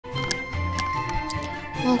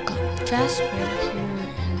Welcome, Fastbear here,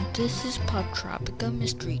 and this is Poptropica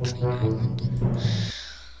Mystery Train Island.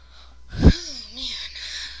 Oh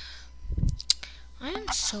man, I am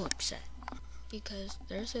so upset because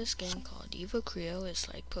there's this game called Evo Creo.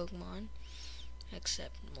 It's like Pokemon,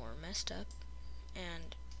 except more messed up,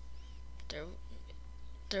 and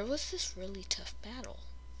there was this really tough battle,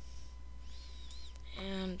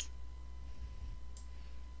 and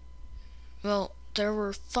well, there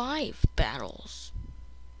were 5 battles.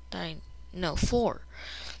 Four.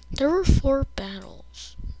 There were 4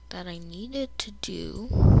 battles that I needed to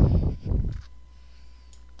do,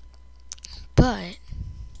 but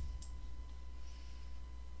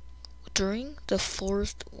during the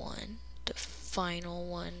 4th one, the final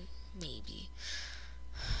one maybe,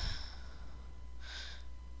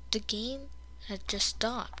 the game had just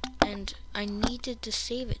stopped and I needed to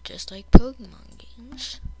save it just like Pokemon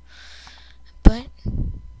games. But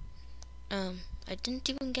I didn't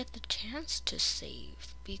even get the chance to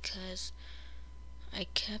save because I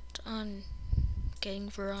kept on getting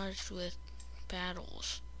barraged with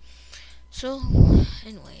battles. So,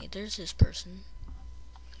 anyway, there's this person.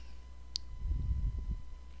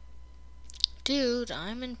 Dude,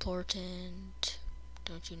 I'm important.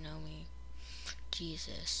 Don't you know me?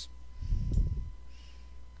 Jesus.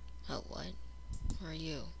 Oh, what? Who are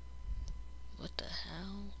you? What the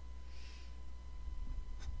hell?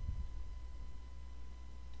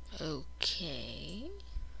 Okay.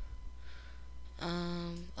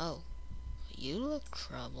 Oh. You look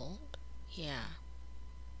troubled. Yeah.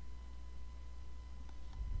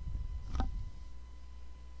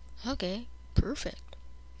 Okay, perfect.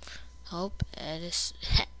 Help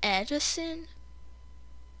Edison?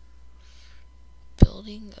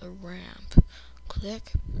 Building a ramp.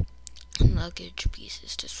 Click luggage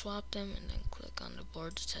pieces to swap them and then click on the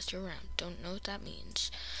board to test your ramp. Don't know what that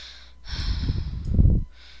means.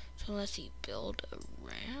 So let's see, build a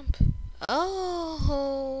ramp.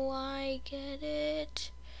 Oh, I get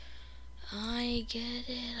it. I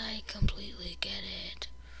completely get it.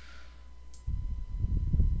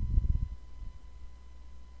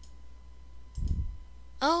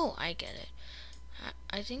 Oh, I get it.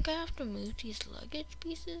 I think I have to move these luggage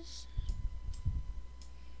pieces.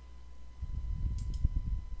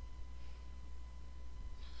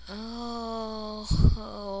 Oh,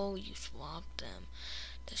 you swapped them.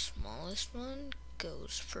 The smallest one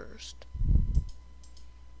goes first.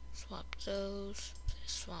 Swap those,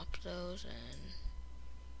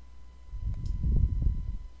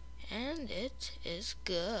 and it is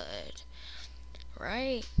good.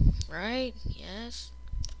 Right, yes.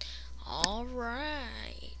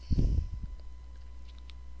 Alright.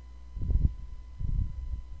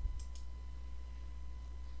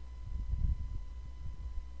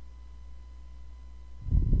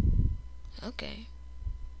 Okay.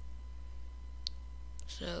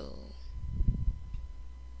 So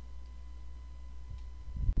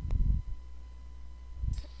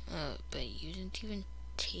but you didn't even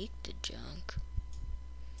take the junk.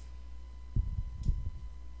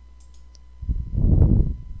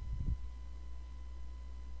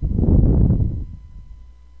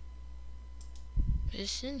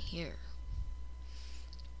 It's in here.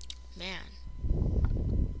 Man.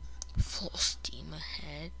 Full steam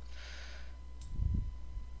ahead.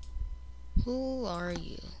 Who are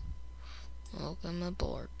you? Welcome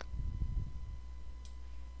aboard.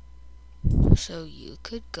 So you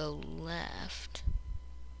could go left.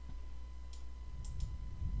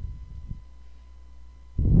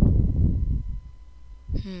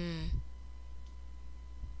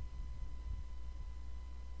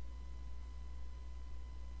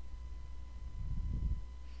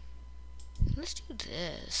 Let's do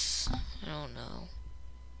this. I don't know.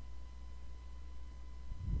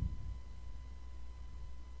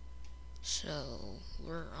 So,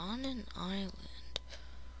 we're on an island.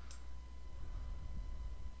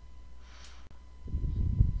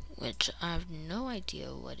 Which I have no idea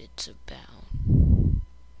what it's about.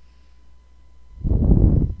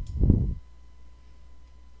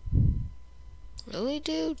 Really,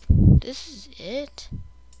 dude? This is it?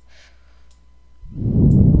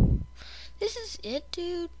 This is it,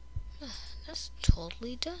 dude? That's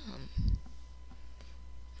totally dumb.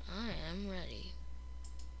 I am ready.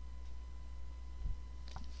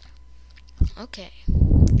 Okay.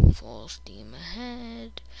 Full steam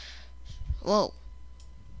ahead. Whoa.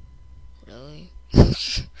 Really?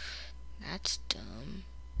 That's dumb.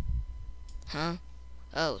 Huh?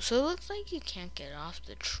 Oh, so it looks like you can't get off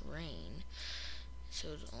the train.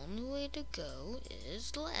 So the only way to go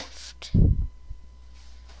is left.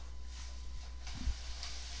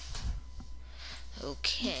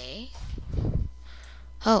 Okay.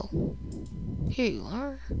 Oh, here you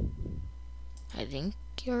are. I think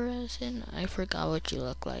you're Edison. I forgot what you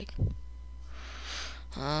look like.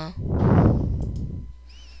 Huh?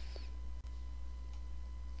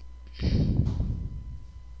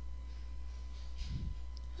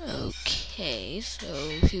 Okay, so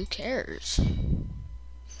who cares?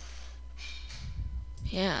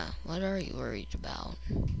 Yeah, what are you worried about?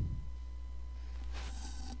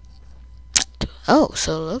 Oh,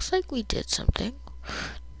 so it looks like we did something.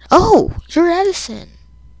 Oh, you're Edison.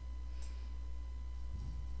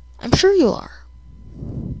 I'm sure you are.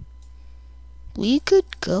 We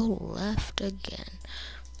could go left again.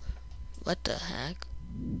 What the heck?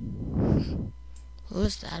 What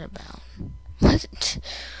was that about? What?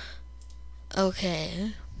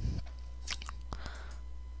 Okay.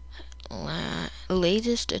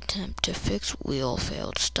 Latest attempt to fix wheel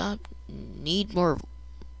failed. Stop. Need more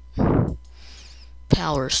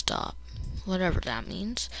power stop. Whatever that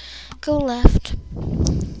means. Go left.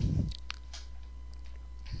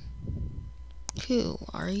 Who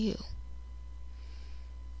are you?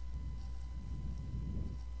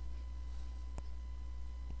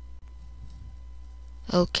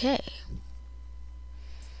 Okay.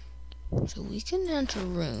 So we can enter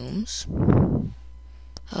rooms.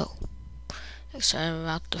 Oh. Excited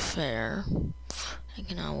about the fair. I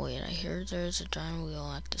cannot wait. I hear there's a giant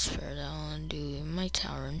wheel at this fair that I'll undo in my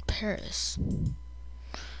tower in Paris.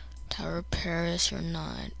 Tower of Paris, you're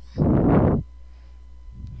not.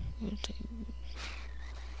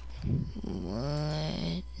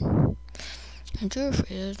 What? Aren't you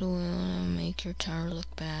afraid of the wheel and make your tower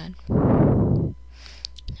look bad?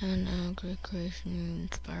 And now great creation, you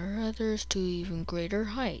inspire others to even greater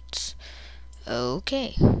heights.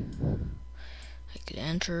 Okay. I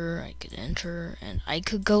could enter, and I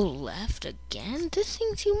could go left again? This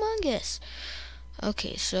thing's humongous.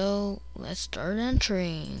 Okay, so let's start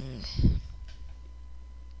entering.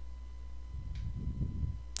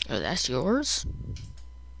 Oh, that's yours?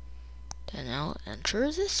 Then I'll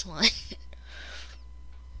enter this one.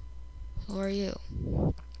 Who are you?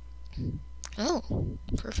 Oh,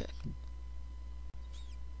 perfect.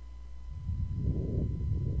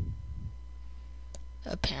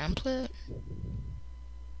 A pamphlet?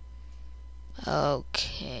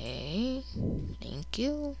 Okay, thank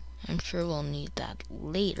you. I'm sure we'll need that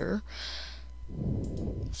later.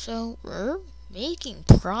 So, we're making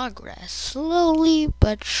progress, slowly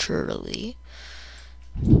but surely.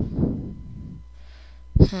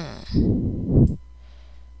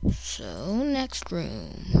 So, next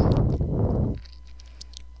room.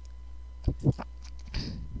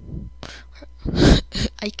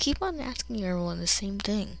 I keep on asking everyone the same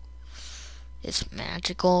thing. It's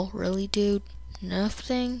magical, really, dude?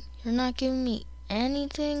 Nothing? You're not giving me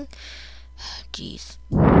anything? Jeez.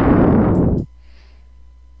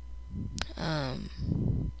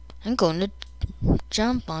 I'm going to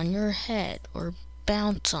jump on your head or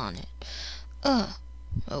bounce on it. Oh,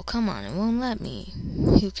 come on, it won't let me.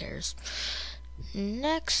 Who cares?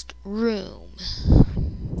 Next room.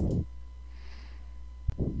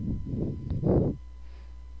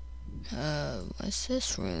 What's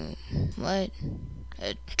this room? What?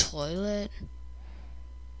 A toilet?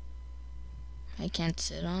 I can't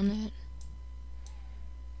sit on it?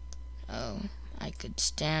 Oh, I could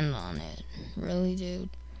stand on it. Really, dude?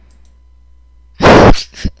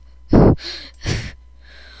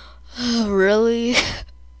 Really?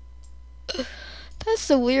 That's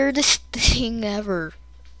the weirdest thing ever.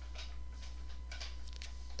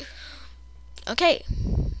 Okay,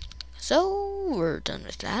 so we're done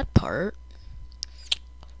with that part.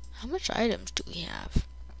 How much items do we have?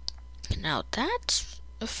 Now that's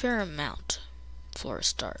a fair amount for a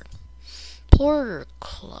start. Porter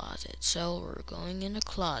closet, so we're going in a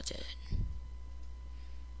closet.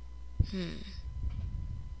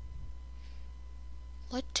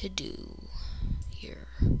 What to do here?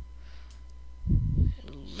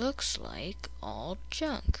 It looks like all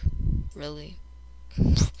junk. Really?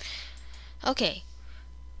 Okay.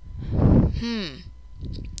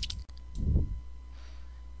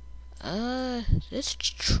 This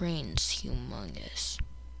train's humongous.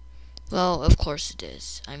 Well, of course it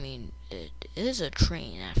is. I mean, it is a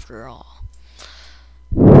train after all.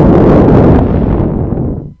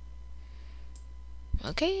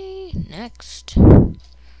 Okay, next.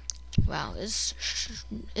 Wow,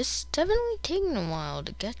 it's definitely taking a while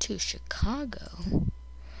to get to Chicago.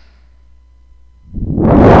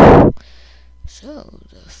 So,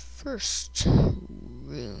 the first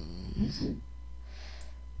room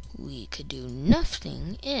we could do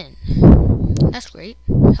nothing in. That's great.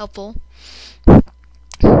 Helpful.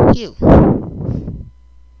 You.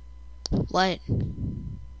 What?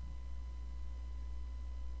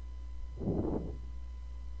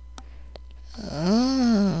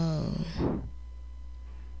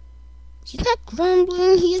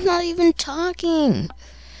 grumbling? He's not even talking.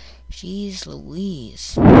 Jeez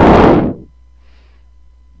Louise.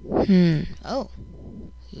 Oh.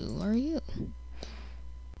 Who are you?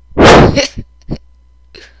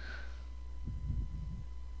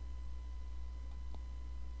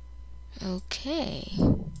 Okay.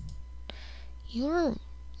 You're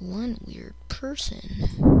one weird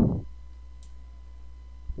person.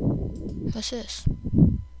 What's this?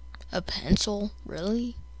 A pencil?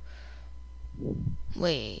 Really?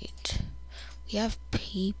 Wait. We have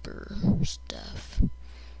paper stuff.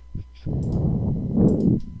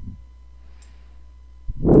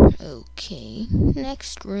 Okay.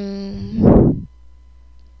 Next room.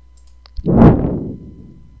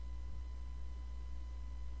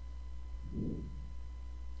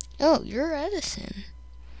 Oh, you're Edison.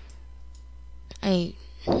 I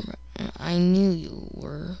knew you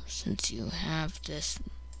were, since you have this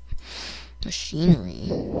machinery.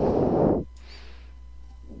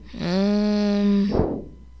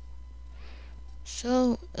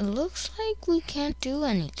 So it looks like we can't do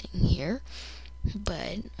anything here,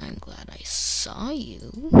 but I'm glad I saw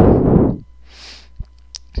you.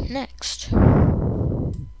 Next.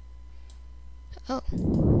 Oh.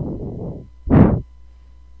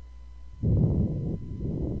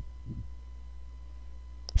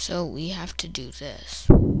 So we have to do this.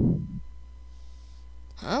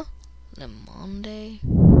 Huh? Lemonde?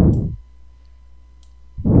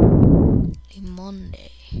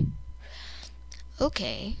 Lemonde.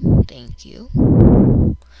 Okay, thank you.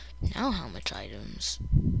 Now how much items?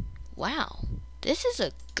 Wow, this is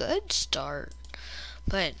a good start.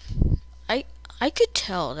 But I could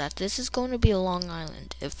tell that this is going to be a long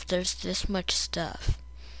island if there's this much stuff.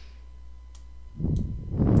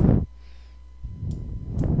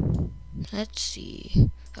 Let's see.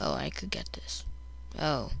 Oh, I could get this.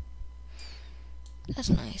 Oh. That's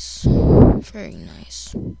nice. Very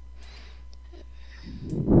nice.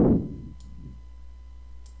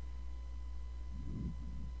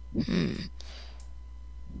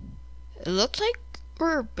 It looks like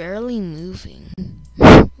we're barely moving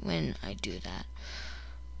when I do that.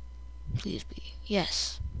 Please be.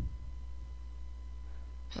 Yes.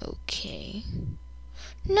 Okay.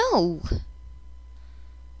 No!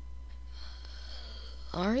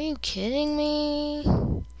 Are you kidding me?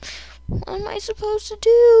 What am I supposed to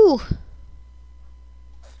do?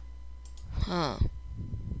 Huh.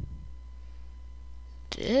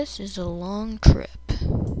 This is a long trip.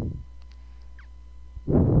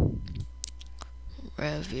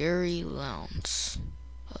 Reverie Lounge.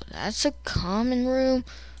 Oh, that's a common room?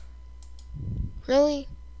 Really?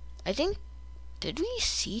 I think... Did we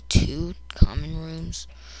see 2 common rooms?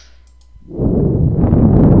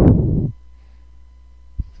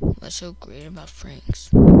 What's so great about Frank's?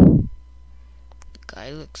 The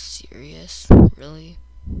guy looks serious. Really?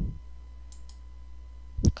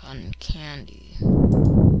 Cotton candy.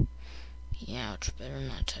 Ouch, better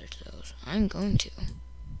not touch those. I'm going to.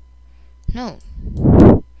 No.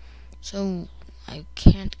 So, I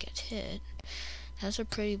can't get hit. That's a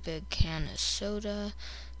pretty big can of soda.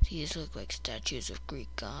 These look like statues of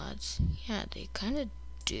Greek gods. Yeah, they kind of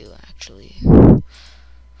do, actually. I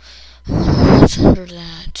wonder what's under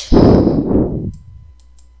that.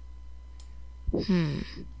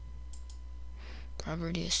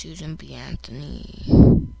 Property of Susan B.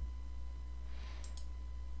 Anthony.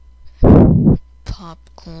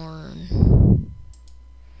 Popcorn.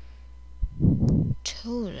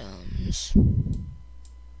 Totems.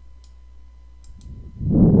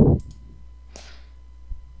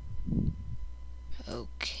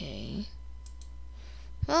 Okay.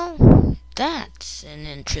 Well, that's an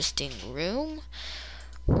interesting room.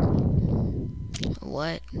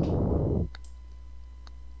 What?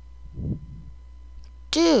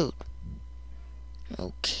 Dude.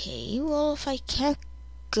 Okay, well, if I can't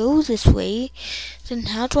go this way, then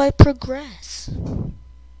how do I progress?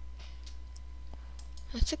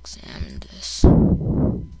 Let's examine this.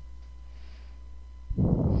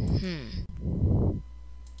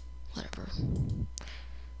 Whatever.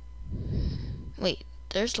 Wait,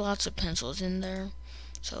 there's lots of pencils in there.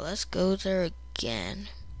 So let's go there again.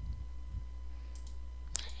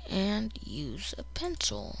 And use a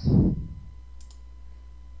pencil.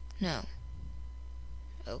 No.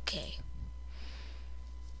 Okay.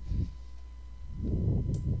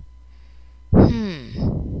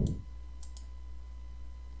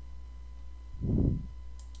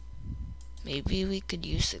 Maybe we could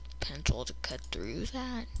use a pencil to cut through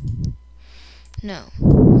that? No.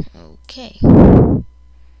 Okay.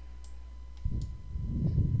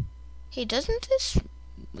 Hey, doesn't this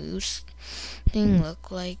moose thing look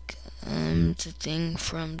like the thing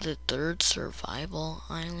from the third survival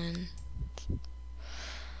island?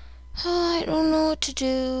 I don't know what to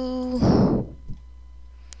do.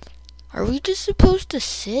 Are we just supposed to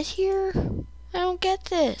sit here? I don't get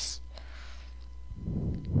this.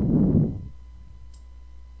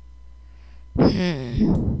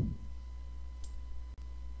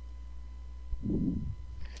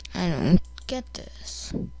 I don't get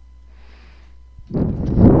this.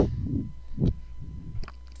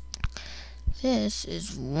 This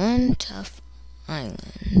is one tough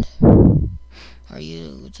island. Are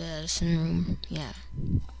you the Edison room? Yeah.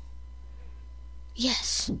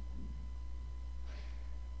 Yes.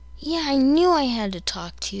 Yeah, I knew I had to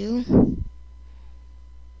talk to you.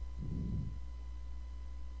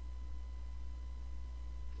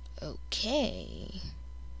 Okay.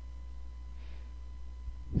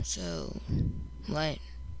 So, what?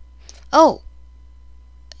 Oh!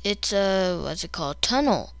 It's a, what's it called?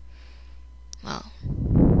 Tunnel. Wow.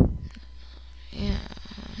 Yeah.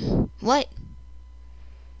 What?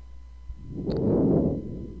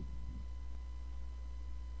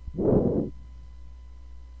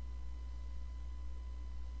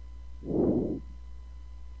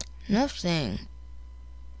 Nothing.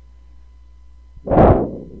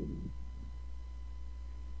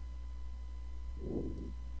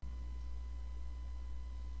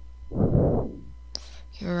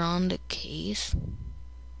 You're on the case?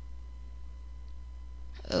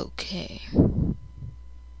 Okay.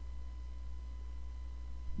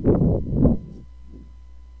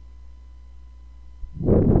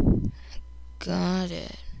 Got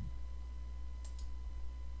it.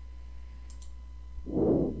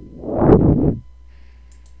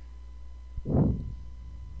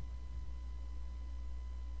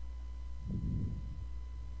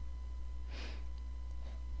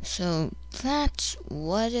 So that's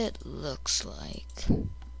what it looks like.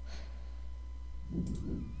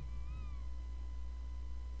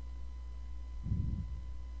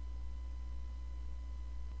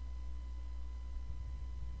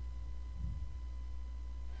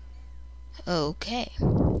 Okay.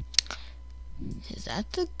 Is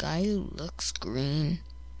that the guy who looks green?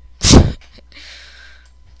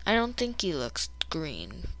 I don't think he looks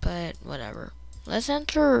green, but whatever. Let's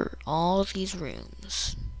enter all these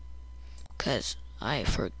rooms. 'Cause I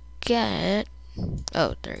forget.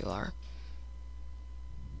 Oh, there you are.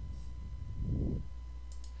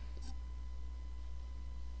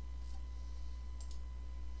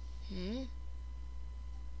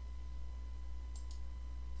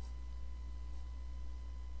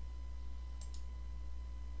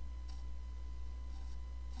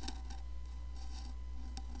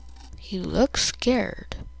 He looks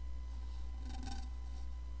scared.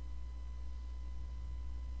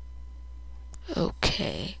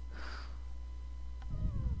 Okay.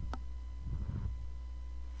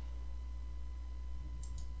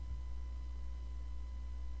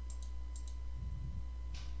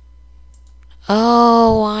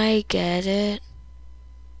 Oh, I get it.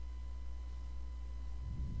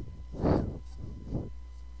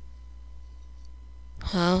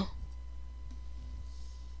 Huh?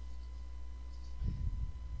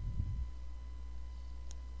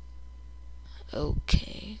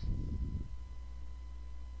 Okay.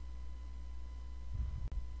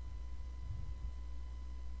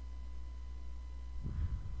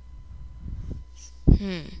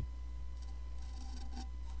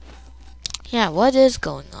 Yeah, what is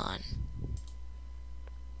going on?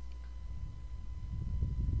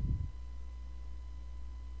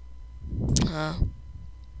 Huh?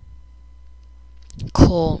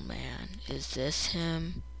 Coleman. Is this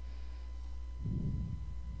him?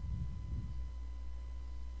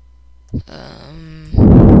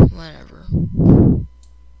 Whatever.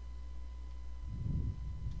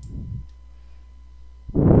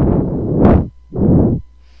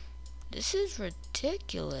 This is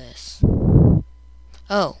ridiculous.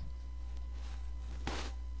 Oh.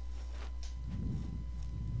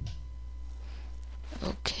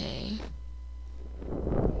 Okay.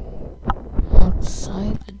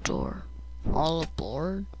 Outside the door. All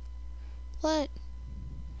aboard? What?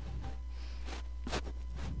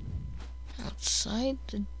 Outside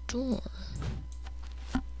the door.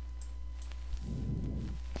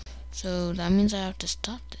 So that means I have to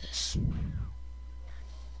stop this.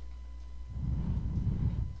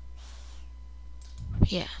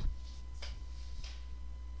 Yeah.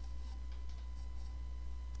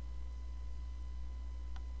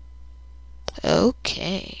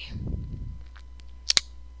 Okay.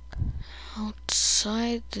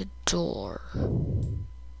 Outside the door.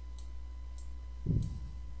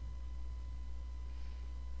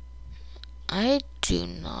 I do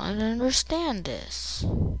not understand this.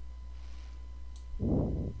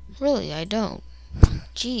 Really, I don't.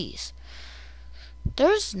 Jeez.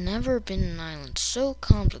 There's never been an island so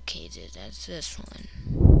complicated as this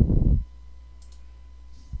one.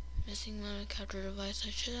 Missing motor capture device.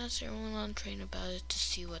 I should ask everyone on the train about it to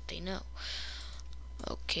see what they know.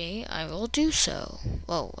 Okay, I will do so.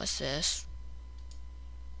 Whoa, what's this?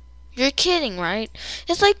 You're kidding, right?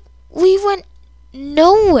 It's like we went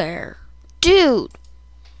nowhere. Dude,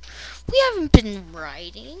 we haven't been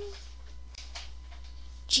riding.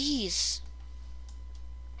 Jeez.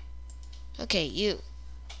 Okay, you.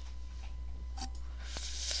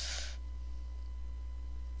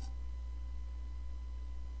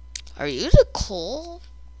 Are you the coal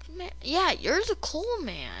man? Yeah, you're the coal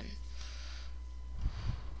man.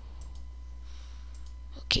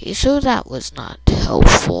 Okay, so that was not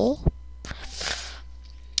helpful.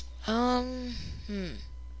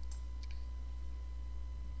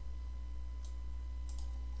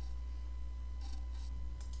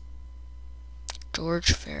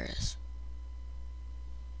 George Ferris.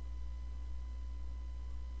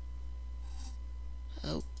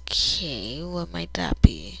 Okay, what might that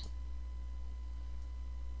be?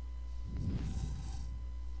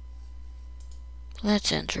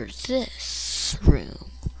 Let's enter this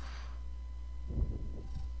room.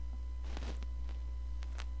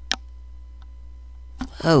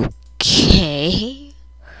 Okay.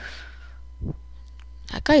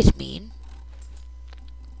 That guy's mean.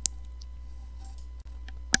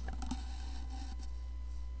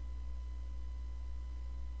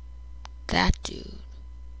 That dude.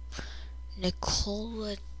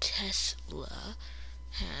 Nikola Tesla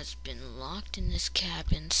has been locked in this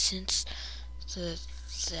cabin since the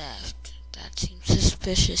theft. That seems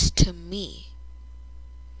suspicious to me.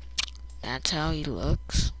 That's how he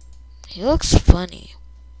looks. He looks funny.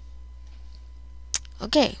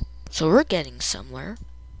 Okay, so we're getting somewhere.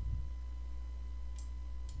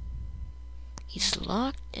 He's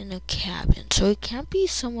locked in a cabin, so it can't be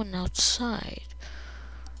someone outside.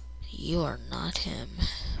 You are not him.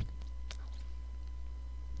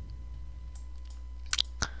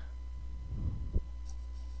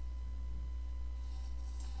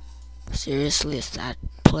 Seriously, it's that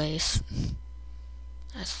place?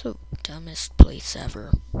 That's the dumbest place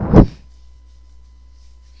ever.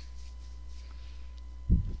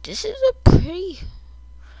 This is a pretty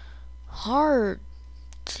hard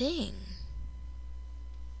thing.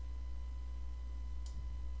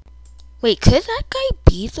 Wait, could that guy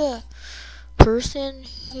be the person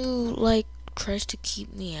who, like, tries to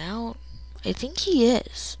keep me out? I think he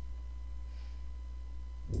is.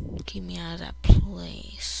 Keep me out of that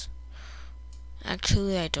place.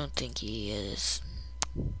 Actually, I don't think he is.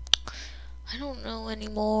 I don't know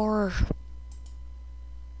anymore.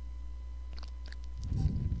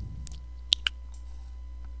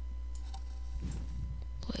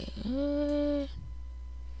 Wait,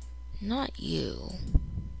 not you.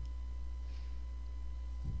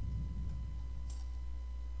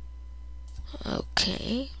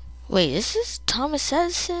 Okay. Wait, is this Thomas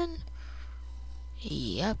Edison?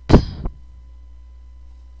 Yep.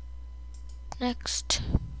 Next.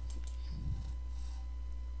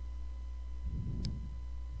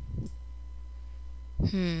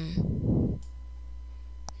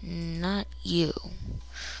 Not you.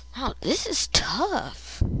 Wow, this is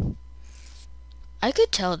tough. I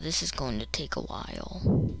could tell this is going to take a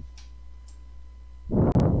while.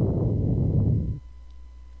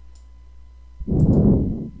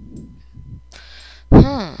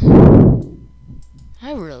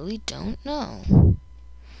 I really don't know.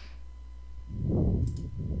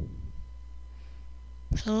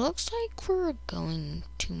 So it looks like we're going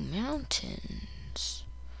to mountains.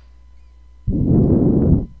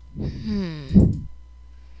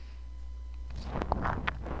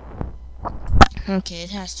 Okay, it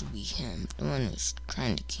has to be him, the one who's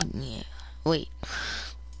trying to keep me out. Wait.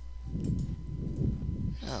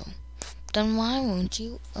 Oh. Then why won't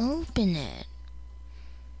you open it?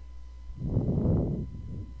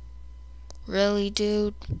 Really,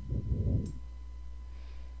 dude?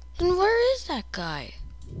 Then where is that guy?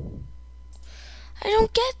 I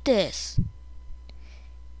don't get this.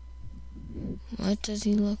 What does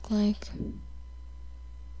he look like?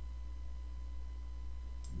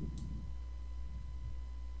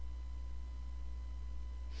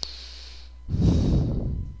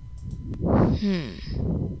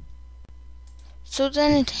 So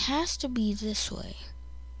then it has to be this way.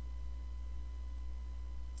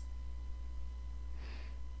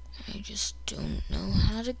 I just don't know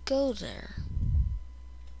how to go there.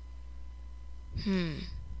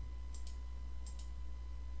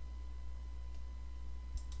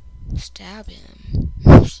 Stab him.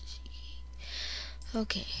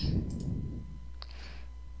 Okay.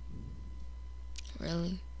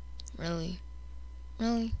 Really? Really?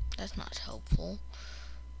 Really? That's not helpful.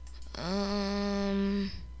 I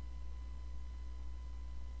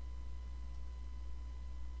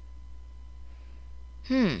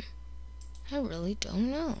really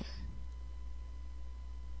don't know.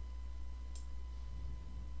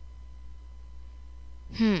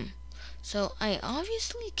 So I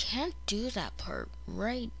obviously can't do that part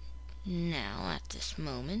right now at this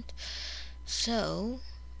moment. So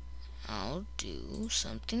I'll do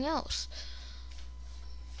something else.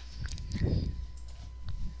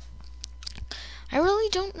 I really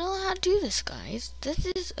don't know how to do this, guys. This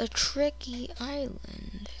is a tricky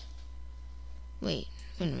island. Wait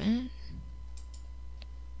a minute.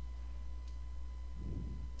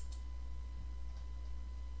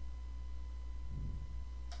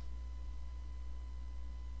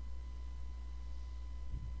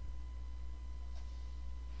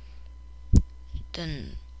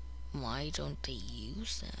 Then why don't they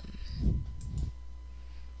use them?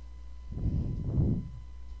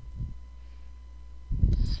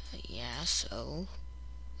 Yeah, so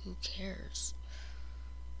who cares?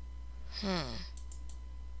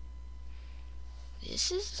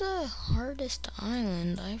 This is the hardest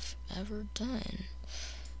island I've ever done.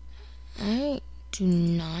 I do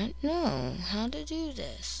not know how to do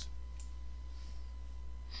this.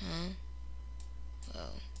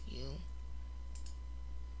 Oh, you.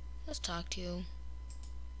 Let's talk to you.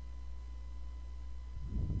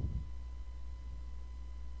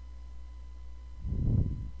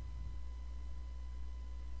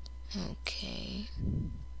 Okay.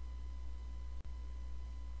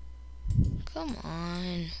 Come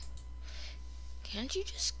on. Can't you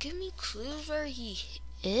just give me clues where he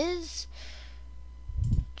is?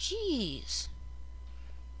 Jeez.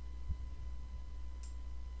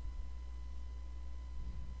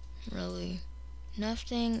 Really?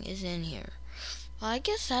 Nothing is in here. Well, I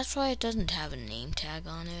guess that's why it doesn't have a name tag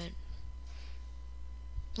on it.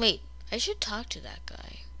 Wait, I should talk to that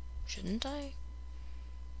guy. Shouldn't I?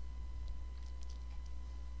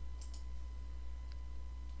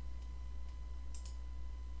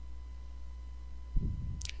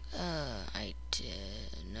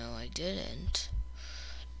 No, I didn't.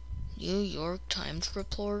 New York Times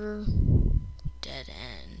reporter? Dead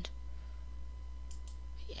end.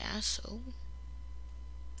 Yeah, so?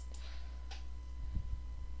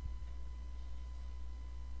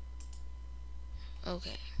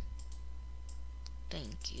 Okay.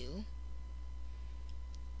 Thank you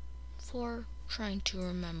for trying to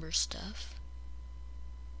remember stuff.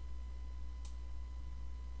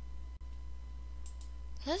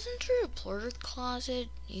 Let's enter a reporter closet,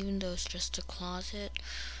 even though it's just a closet,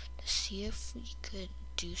 to see if we could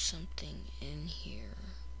do something in here.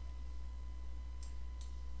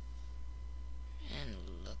 And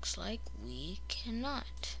looks like we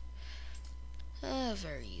cannot.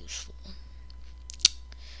 Very useful.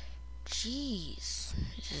 Jeez,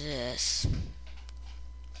 this.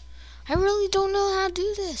 I really don't know how to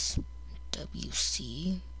do this.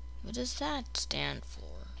 WC. What does that stand for?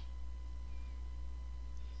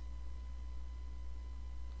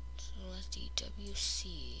 So let's do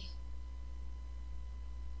WC.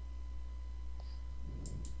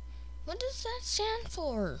 What does that stand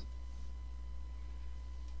for?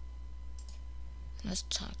 Let's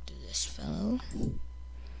talk to this fellow.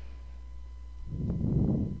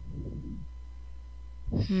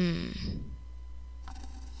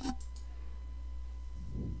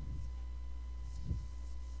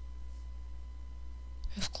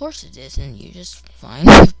 Of course it isn't. You just find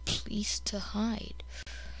a place to hide.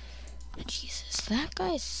 Jesus, that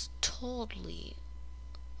guy's totally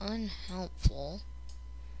unhelpful.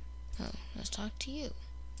 Oh, let's talk to you.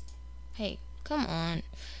 Hey, come on.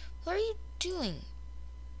 What are you doing?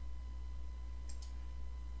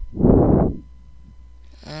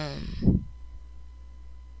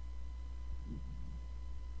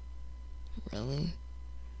 Really?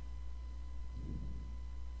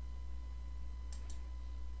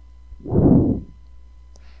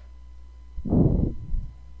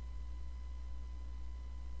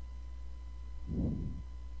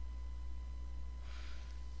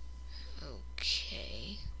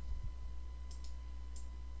 Okay.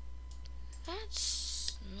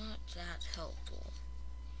 That's not that helpful.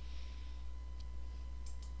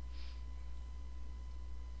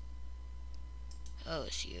 Oh,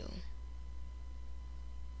 it's you.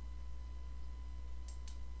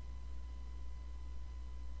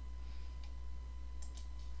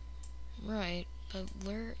 Right, but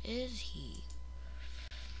where is he?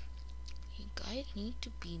 You I need to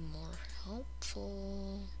be more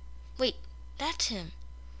helpful. Wait, that's him.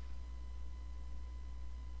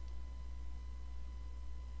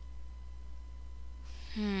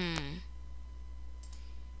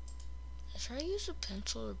 Should I use a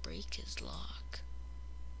pencil to break his lock?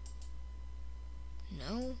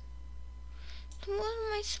 No? Then what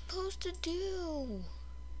am I supposed to do?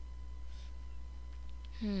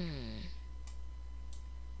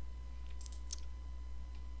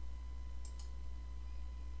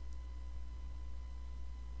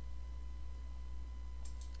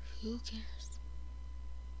 Who cares?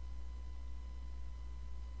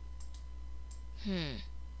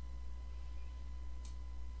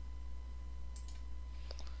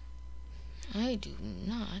 I do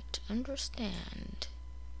not understand.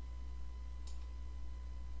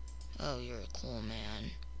 Oh, you're a cool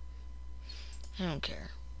man. I don't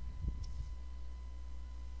care.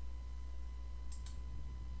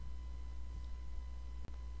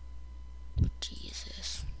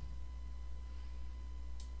 Jesus.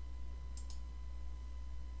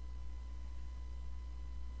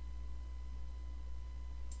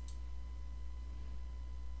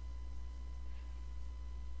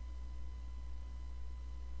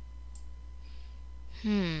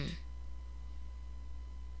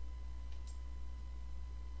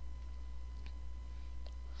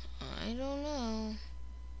 I don't know.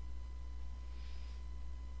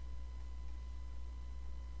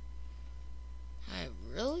 I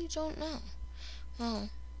really don't know. Well,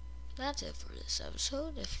 that's it for this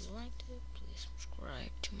episode. If you liked it, please subscribe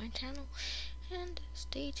to my channel and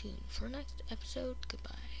stay tuned for next episode.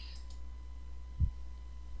 Goodbye.